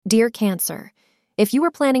Dear Cancer, if you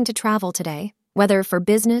are planning to travel today, whether for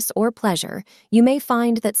business or pleasure, you may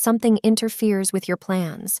find that something interferes with your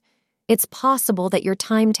plans. It's possible that your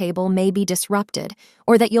timetable may be disrupted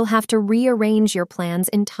or that you'll have to rearrange your plans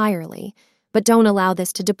entirely, but don't allow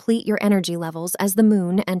this to deplete your energy levels as the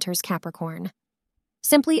moon enters Capricorn.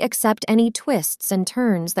 Simply accept any twists and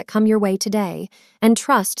turns that come your way today and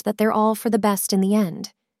trust that they're all for the best in the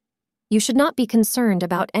end. You should not be concerned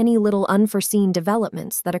about any little unforeseen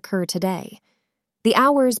developments that occur today. The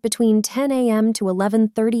hours between 10 a.m. to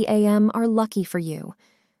 11:30 a.m. are lucky for you.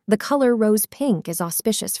 The color rose pink is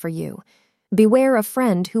auspicious for you. Beware a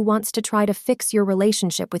friend who wants to try to fix your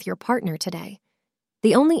relationship with your partner today.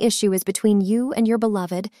 The only issue is between you and your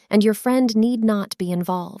beloved, and your friend need not be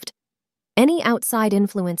involved. Any outside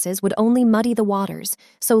influences would only muddy the waters,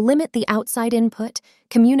 so limit the outside input,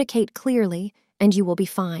 communicate clearly, and you will be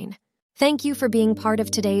fine. Thank you for being part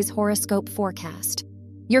of today's horoscope forecast.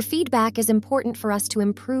 Your feedback is important for us to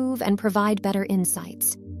improve and provide better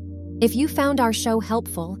insights. If you found our show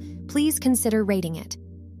helpful, please consider rating it.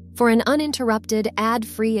 For an uninterrupted,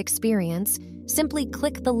 ad-free experience, simply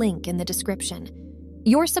click the link in the description.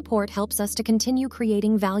 Your support helps us to continue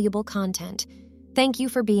creating valuable content. Thank you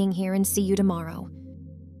for being here and see you tomorrow.